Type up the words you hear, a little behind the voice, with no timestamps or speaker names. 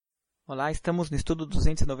Olá, estamos no estudo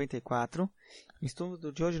 294. No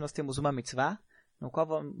estudo de hoje nós temos uma mitzvah, no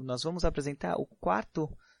qual nós vamos apresentar o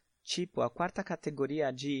quarto tipo, a quarta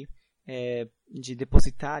categoria de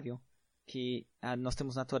depositário que nós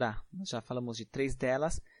temos na Torá. Nós já falamos de 3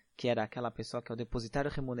 delas, que era aquela pessoa que é o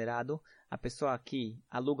depositário remunerado, a pessoa que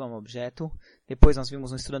aluga um objeto, depois nós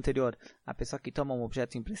vimos no estudo anterior a pessoa que toma um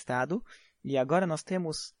objeto emprestado, e agora nós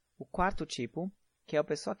temos o quarto tipo, que é a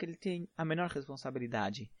pessoa que ele tem a menor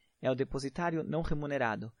responsabilidade. É o depositário não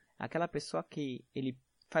remunerado. Aquela pessoa que ele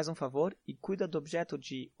faz um favor e cuida do objeto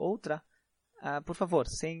de outra, por favor,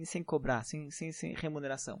 sem cobrar, sem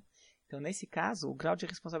remuneração. Então, nesse caso, o grau de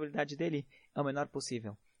responsabilidade dele é o menor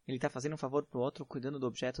possível. Ele está fazendo um favor para o outro, cuidando do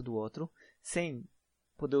objeto do outro, sem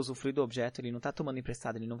poder usufruir do objeto, ele não está tomando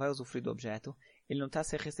emprestado, ele não vai usufruir do objeto, ele não está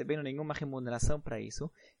recebendo nenhuma remuneração para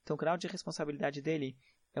isso. Então, o grau de responsabilidade dele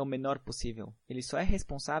é o menor possível. Ele só é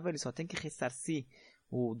responsável, ele só tem que ressarcir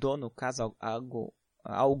o dono, caso algo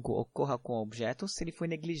ocorra com o objeto, se ele foi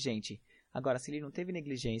negligente. Agora, se ele não teve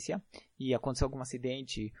negligência e aconteceu algum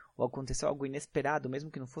acidente ou aconteceu algo inesperado,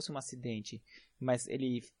 mesmo que não fosse um acidente, mas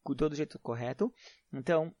ele cuidou do jeito correto,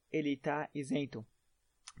 então ele está isento.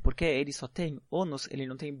 Porque ele só tem ônus, ele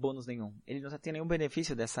não tem bônus nenhum. Ele não tem nenhum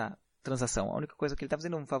benefício dessa transação. A única coisa é que ele está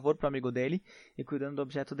fazendo um favor para o amigo dele e cuidando do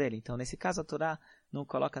objeto dele. Então, nesse caso, a Torá não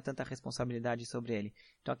coloca tanta responsabilidade sobre ele.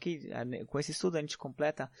 Então, aqui, com esse estudo, a gente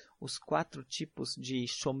completa os 4 tipos de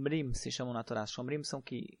shomrim, se chamam na Torá. Shomrim são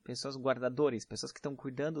pessoas guardadores, pessoas que estão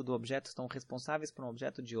cuidando do objeto, estão responsáveis por um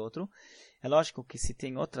objeto de outro. É lógico que se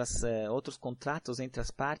tem outros contratos entre as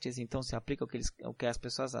partes, então se aplica o que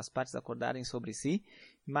as partes acordarem sobre si.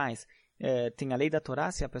 Mas tem a lei da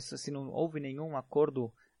Torá, se não houve nenhum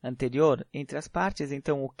acordo anterior entre as partes,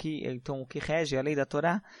 então o que rege a lei da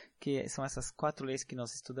Torá, que são essas 4 leis que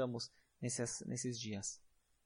nós estudamos nesses dias.